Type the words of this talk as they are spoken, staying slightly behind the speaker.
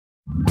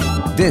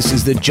This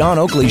is the John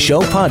Oakley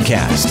Show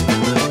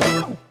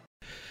podcast.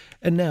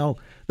 And now,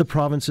 the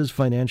province's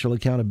financial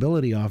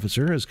accountability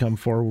officer has come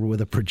forward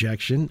with a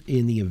projection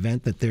in the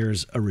event that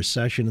there's a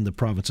recession in the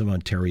province of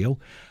Ontario.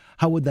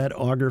 How would that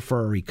augur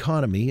for our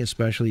economy,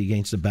 especially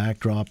against the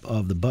backdrop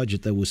of the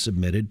budget that was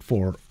submitted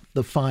for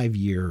the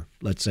 5-year,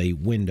 let's say,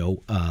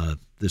 window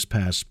this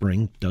past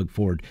spring? Doug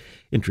Ford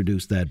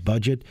introduced that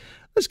budget.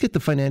 Let's get the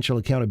Financial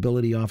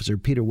Accountability Officer,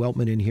 Peter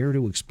Weltman, in here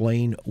to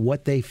explain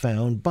what they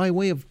found by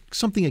way of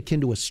something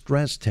akin to a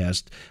stress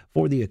test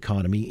for the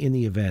economy in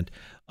the event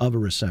of a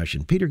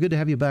recession. Peter, good to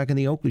have you back on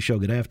the Oakley Show.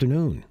 Good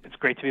afternoon. It's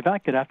great to be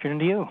back. Good afternoon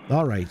to you.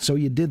 All right. So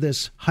you did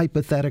this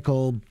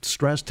hypothetical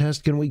stress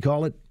test, can we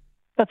call it?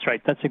 That's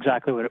right. That's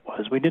exactly what it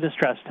was. We did a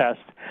stress test.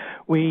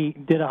 We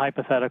did a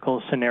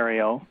hypothetical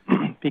scenario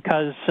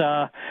because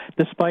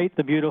despite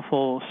the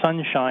beautiful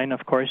sunshine,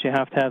 of course, you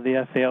have to have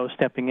the FAO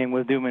stepping in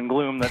with doom and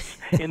gloom. That's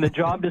in the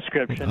job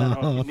description. I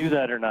don't know if you knew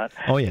that or not.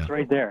 Oh, yeah. It's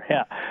right there.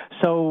 Yeah.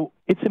 So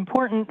it's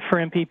important for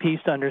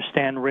MPPs to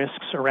understand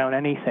risks around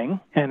anything,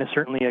 and it's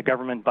certainly a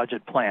government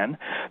budget plan.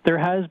 There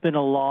has been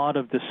a lot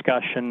of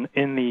discussion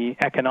in the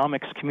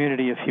economics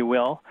community, if you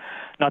will.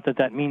 Not that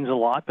that means a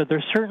lot, but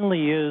there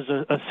certainly is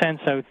a sense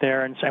out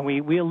there, and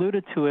we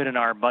alluded to it in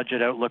our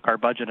budget outlook, our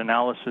budget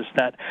analysis,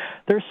 that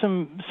there's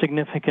some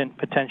significant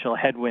potential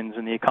headwinds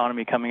in the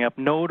economy coming up,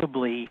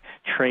 notably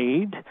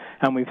trade,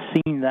 and we've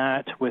seen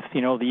that with,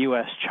 the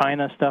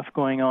U.S.-China stuff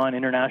going on.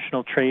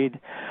 International trade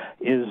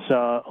is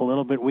a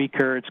little bit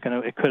weaker.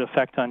 It could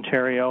affect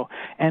Ontario,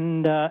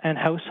 and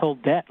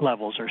household debt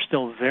levels are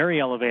still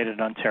very elevated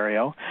in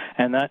Ontario,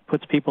 and that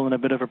puts people in a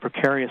bit of a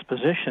precarious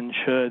position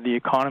should the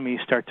economy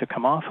start to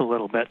come off a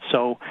little bit.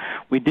 So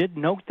we did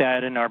note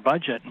that in our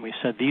budget, and we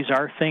said these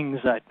are things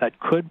that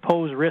could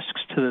pose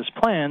risks to this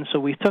plan. So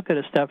we took it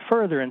a step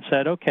further and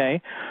said,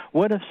 okay,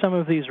 what if some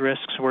of these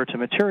risks were to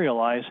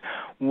materialize?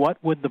 What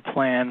would the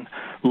plan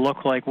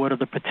look like? What are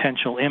the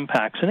potential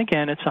impacts? And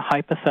again, it's a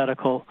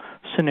hypothetical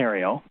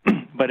scenario,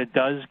 but it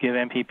does give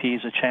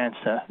MPPs a chance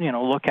to,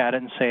 look at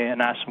it and say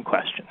and ask some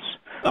questions.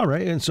 All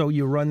right, and so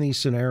you run these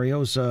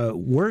scenarios.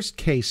 Worst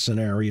case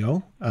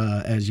scenario,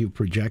 as you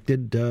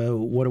projected,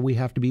 what do we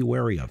have to be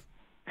wary of?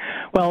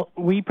 Well,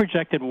 we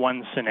projected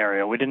one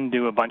scenario. We didn't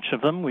do a bunch of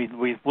them. We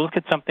looked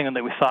at something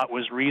that we thought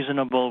was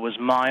reasonable, was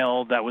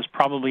mild, that was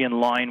probably in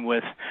line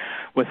with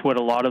what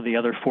a lot of the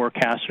other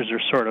forecasters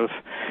are sort of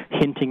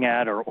hinting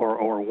at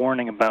or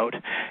warning about.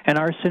 And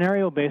our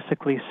scenario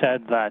basically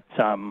said that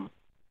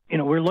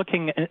we're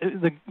looking.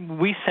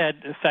 We said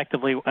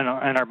effectively in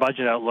our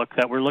budget outlook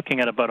that we're looking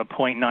at about a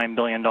 $0.9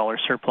 billion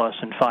surplus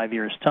in 5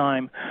 years'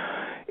 time.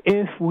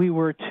 If we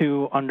were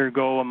to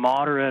undergo a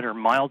moderate or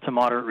mild to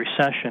moderate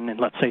recession in,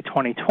 let's say,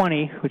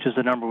 2020, which is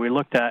the number we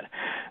looked at,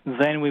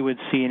 then we would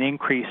see an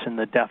increase in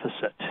the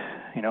deficit,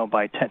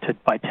 by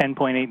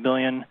 $10.8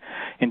 billion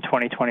in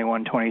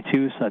 2021-22.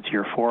 So that's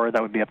year 4.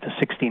 That would be up to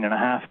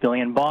 $16.5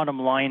 billion.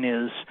 Bottom line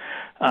is,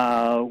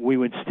 we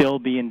would still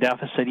be in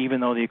deficit, even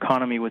though the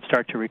economy would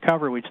start to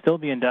recover. We'd still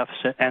be in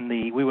deficit, and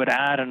we would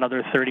add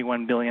another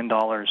 $31 billion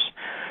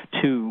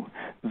to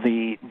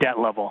the debt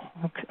level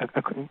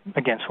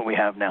against what we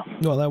have now.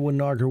 Well, that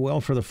wouldn't augur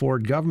well for the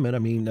Ford government. I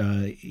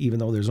mean, even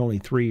though there's only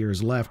 3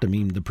 years left,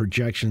 the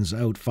projections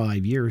out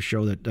 5 years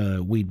show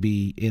that we'd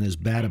be in as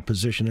bad a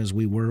position as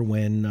we were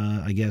when,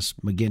 I guess,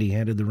 McGuinty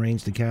handed the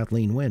reins to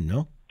Kathleen Wynne,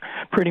 no?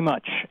 Pretty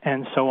much.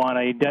 And so on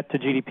a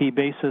debt-to-GDP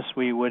basis,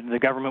 the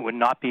government would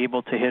not be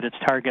able to hit its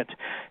target,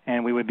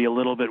 and we would be a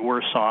little bit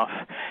worse off.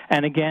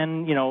 And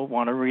again,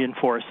 want to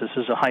reinforce this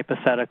is a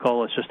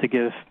hypothetical. It's just to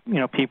give,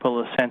 people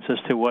a sense as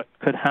to what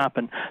could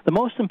happen. The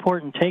most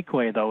important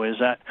takeaway, though, is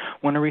that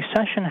when a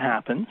recession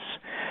happens,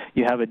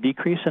 you have a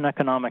decrease in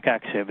economic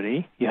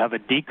activity, you have a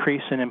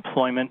decrease in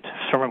employment.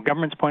 So from a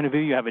government's point of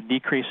view, you have a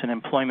decrease in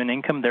employment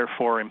income,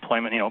 therefore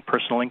employment,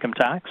 personal income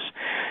tax.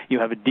 You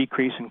have a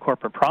decrease in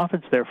corporate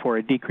profits, therefore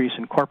a decrease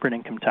in corporate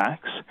income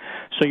tax.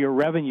 So your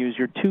revenues,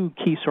 your two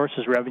key sources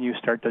of revenue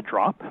start to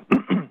drop.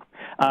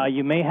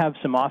 You may have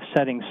some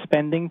offsetting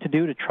spending to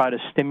do to try to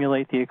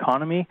stimulate the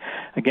economy.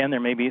 Again, there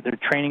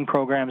are training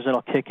programs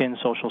that'll kick in,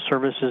 social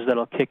services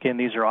that'll kick in.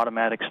 These are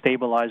automatic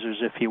stabilizers,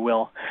 if you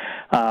will.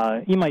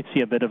 You might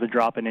see a bit of a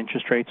drop in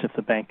interest rates if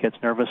the bank gets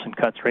nervous and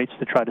cuts rates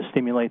to try to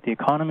stimulate the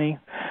economy.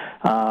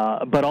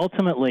 But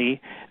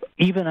ultimately,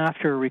 even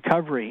after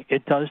recovery,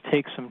 it does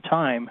take some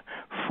time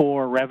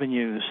for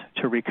revenues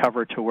to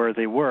recover to where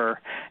they were,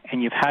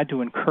 and you've had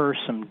to incur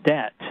some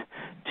debt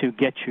to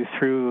get you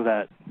through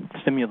that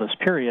stimulus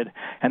period,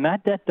 and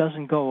that debt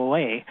doesn't go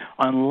away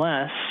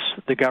unless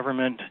the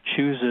government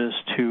chooses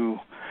to,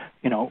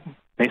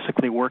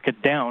 basically work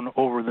it down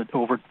over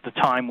the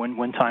time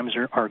when times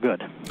are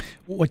good.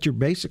 What you're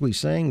basically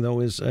saying, though,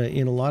 is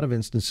in a lot of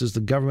instances, the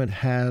government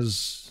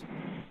has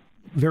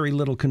very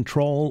little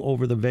control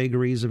over the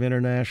vagaries of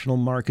international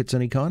markets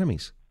and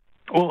economies.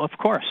 Well, of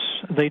course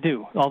they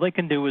do. All they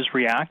can do is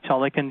react. All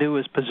they can do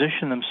is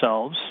position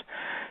themselves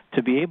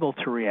to be able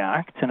to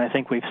react. And I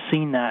think we've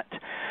seen that,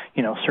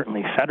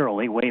 certainly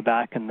federally, way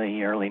back in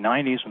the early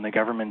 90s when the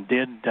government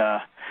did,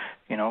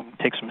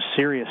 take some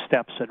serious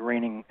steps at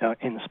reining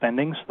in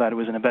spending so that it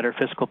was in a better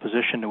fiscal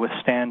position to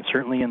withstand,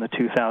 certainly in the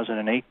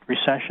 2008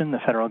 recession. The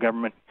federal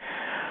government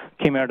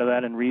came out of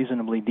that in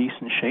reasonably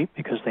decent shape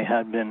because they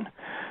had been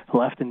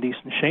left in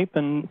decent shape.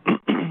 And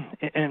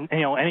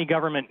any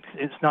government,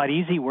 it's not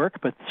easy work,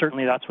 but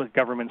certainly that's what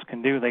governments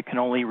can do. They can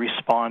only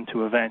respond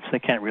to events. They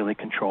can't really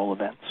control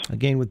events.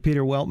 Again, with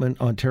Peter Weltman,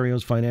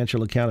 Ontario's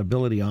Financial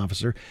Accountability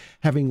Officer,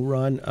 having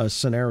run a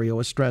scenario,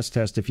 a stress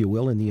test, if you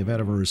will, in the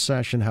event of a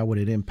recession, how would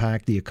it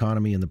impact the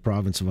economy in the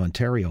province of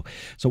Ontario?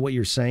 So what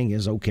you're saying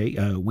is,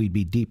 we'd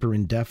be deeper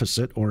in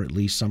deficit, or at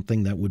least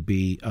something that would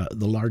be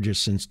the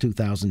largest since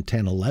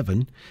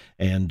 2010-11,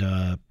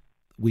 and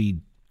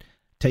we'd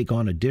take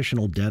on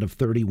additional debt of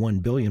 $31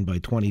 billion by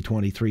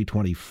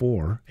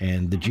 2023-24,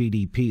 and the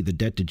GDP, the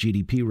debt to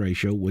GDP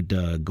ratio, would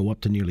go up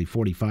to nearly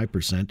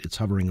 45%. It's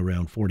hovering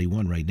around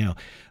 41 right now.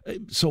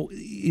 So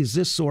is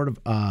this sort of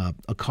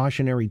a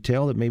cautionary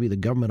tale that maybe the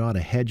government ought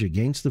to hedge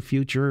against the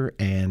future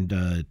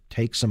and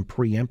take some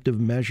preemptive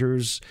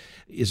measures?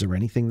 Is there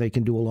anything they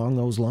can do along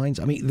those lines?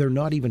 I mean, they're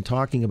not even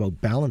talking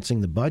about balancing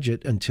the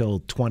budget until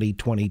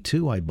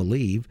 2022, I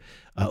believe,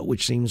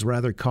 which seems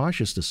rather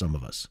cautious to some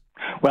of us.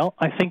 Well,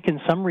 I think in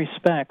some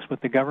respects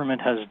what the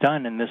government has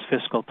done in this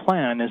fiscal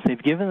plan is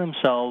they've given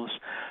themselves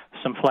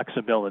some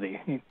flexibility,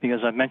 because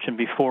I've mentioned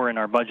before in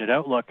our budget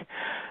outlook,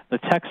 the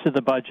text of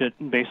the budget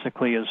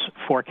basically is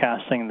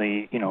forecasting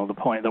the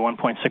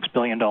 $1.6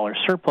 billion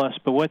surplus,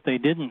 but what they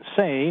didn't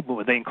say, but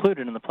what they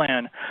included in the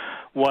plan,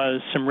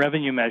 was some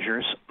revenue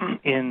measures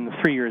in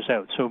 3 years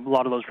out. So a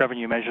lot of those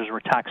revenue measures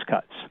were tax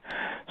cuts.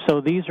 So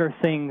these are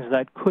things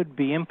that could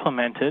be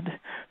implemented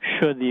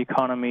should the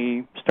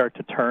economy start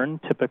to turn.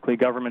 Typically,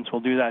 governments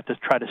will do that to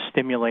try to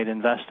stimulate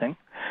investment.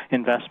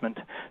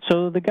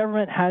 So the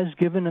government has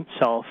given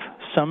itself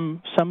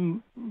some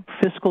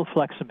fiscal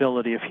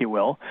flexibility, if you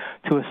will,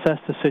 to assess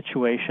the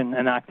situation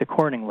and act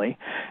accordingly,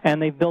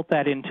 and they've built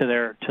that into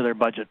their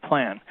budget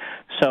plan.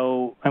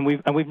 So, and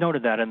we've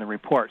noted that in the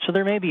report. So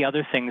there may be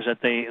other things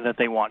that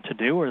they want to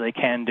do or they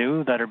can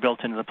do that are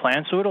built into the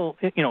plan. So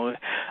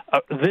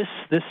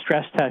this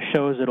stress test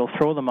shows it'll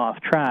throw them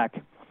off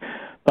track.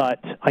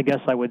 But I guess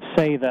I would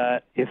say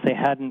that if they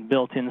hadn't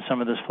built in some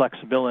of this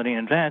flexibility in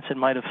advance, it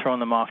might have thrown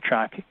them off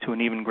track to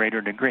an even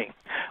greater degree.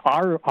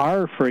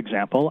 For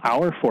example,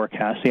 our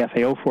forecast, the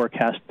FAO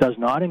forecast, does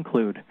not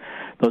include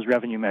those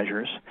revenue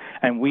measures.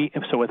 And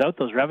so without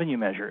those revenue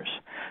measures,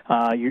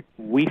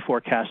 we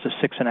forecast a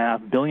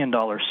 $6.5 billion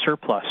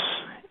surplus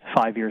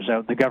 5 years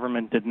out. The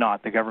government did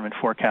not. The government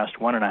forecast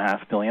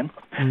 $1.5 billion,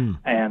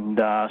 and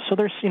so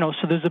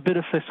there's a bit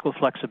of fiscal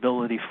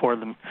flexibility for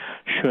them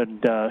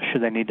should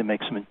they need to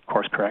make some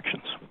course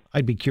corrections.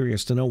 I'd be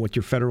curious to know what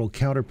your federal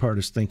counterpart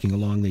is thinking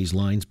along these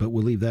lines, but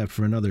we'll leave that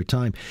for another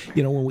time.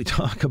 When we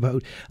talk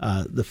about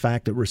the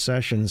fact that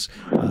recessions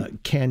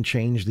can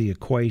change the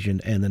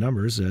equation and the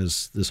numbers,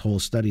 as this whole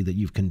study that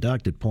you've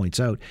conducted points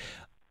out,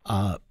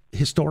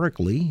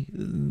 historically,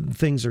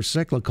 things are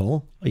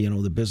cyclical,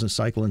 the business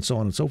cycle and so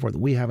on and so forth.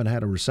 We haven't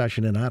had a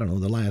recession in,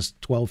 the last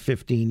 12,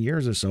 15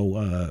 years or so.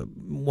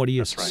 What do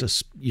you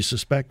you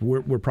suspect?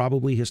 We're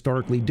probably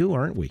historically due,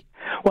 aren't we?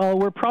 Well,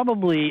 we're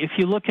probably, if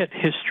you look at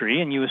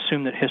history and you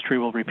assume that history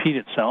will repeat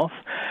itself,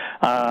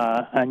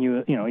 and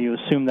you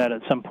assume that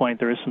at some point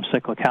there is some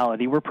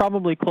cyclicality, we're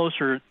probably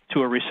closer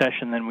to a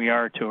recession than we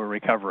are to a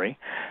recovery.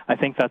 I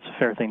think that's a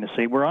fair thing to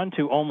say. We're on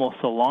to almost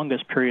the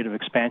longest period of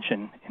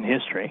expansion in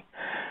history.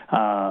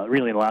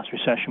 Really, the last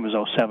recession was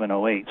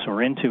 07-08, so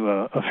we're into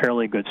a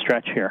fairly good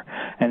stretch here.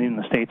 And in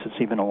the States, it's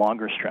even a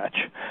longer stretch.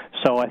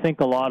 So I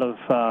think a lot of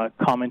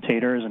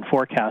commentators and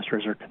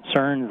forecasters are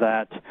concerned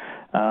that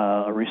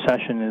a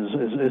recession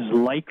is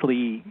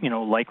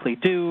likely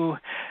due.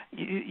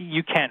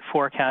 You can't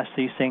forecast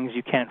these things.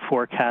 You can't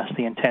forecast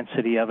the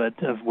intensity of it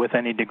with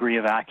any degree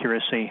of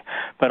accuracy.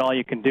 But all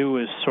you can do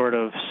is sort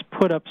of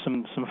put up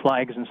some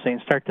flags and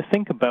start to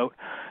think about,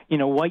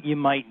 what you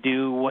might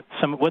do, what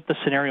the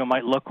scenario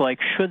might look like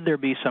should there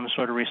be some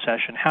sort of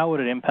recession. How would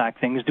it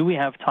impact things? Do we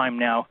have time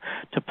now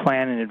to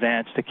plan in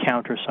advance to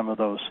counter some of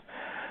those?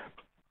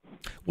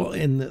 Well,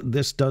 and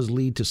this does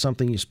lead to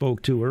something you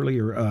spoke to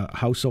earlier,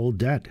 household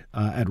debt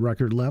at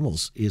record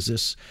levels. Is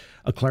this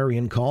a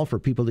clarion call for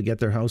people to get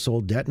their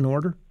household debt in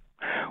order?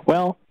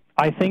 Well,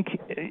 I think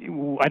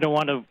I don't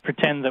want to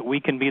pretend that we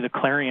can be the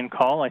clarion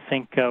call. I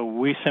think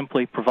we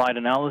simply provide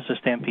analysis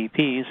to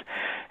MPPs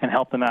and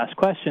help them ask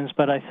questions.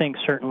 But I think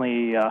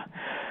certainly,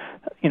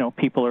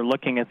 people are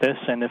looking at this,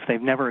 and if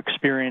they've never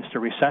experienced a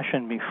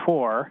recession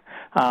before,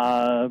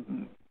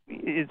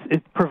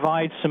 it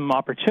provides some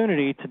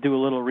opportunity to do a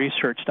little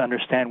research to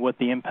understand what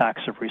the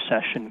impacts of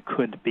recession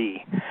could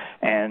be,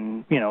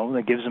 and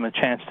that gives them a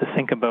chance to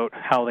think about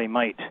how they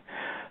might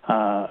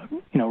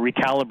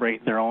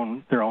recalibrate their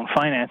own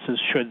finances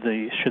should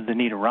the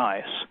need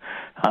arise.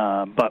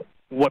 But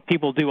what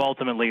people do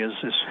ultimately is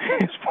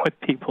what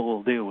people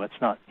will do. It's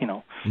not,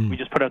 we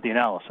just put out the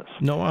analysis.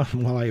 No,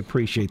 well, I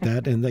appreciate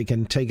that, and they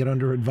can take it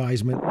under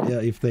advisement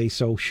if they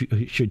so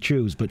should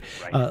choose. But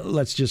right.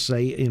 Let's just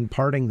say in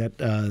parting that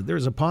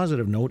there's a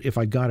positive note. If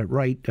I got it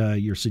right,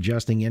 you're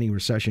suggesting any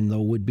recession,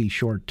 though, would be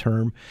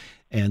short-term,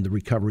 and the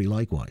recovery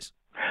likewise.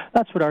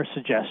 That's what our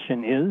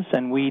suggestion is,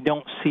 and we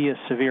don't see a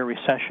severe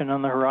recession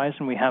on the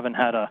horizon. We haven't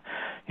had a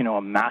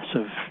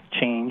massive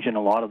change in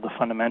a lot of the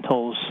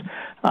fundamentals.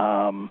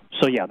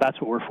 So yeah, that's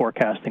what we're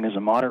forecasting as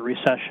a moderate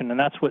recession, and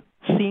that's what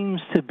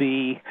seems to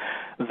be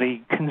the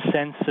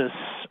consensus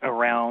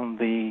around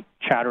the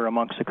chatter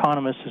amongst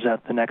economists, is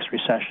that the next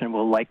recession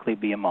will likely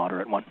be a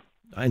moderate one.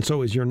 And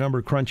so is your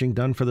number crunching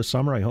done for the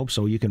summer? I hope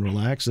so. You can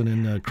relax and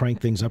then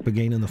crank things up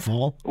again in the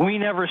fall? We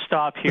never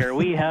stop here.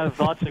 We have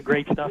lots of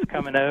great stuff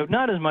coming out.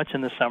 Not as much in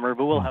the summer,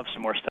 but we'll have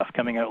some more stuff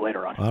coming out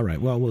later on. All right.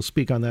 Well, we'll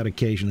speak on that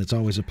occasion. It's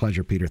always a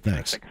pleasure, Peter.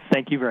 Thanks.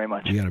 Thank you very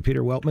much.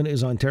 Peter Weltman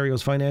is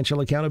Ontario's Financial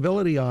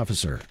Accountability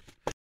Officer.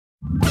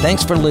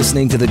 Thanks for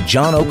listening to the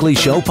John Oakley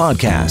Show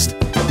podcast.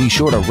 Be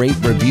sure to rate,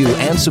 review,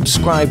 and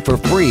subscribe for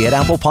free at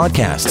Apple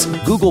Podcasts,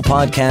 Google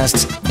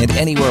Podcasts, and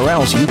anywhere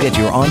else you get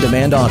your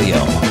on-demand audio.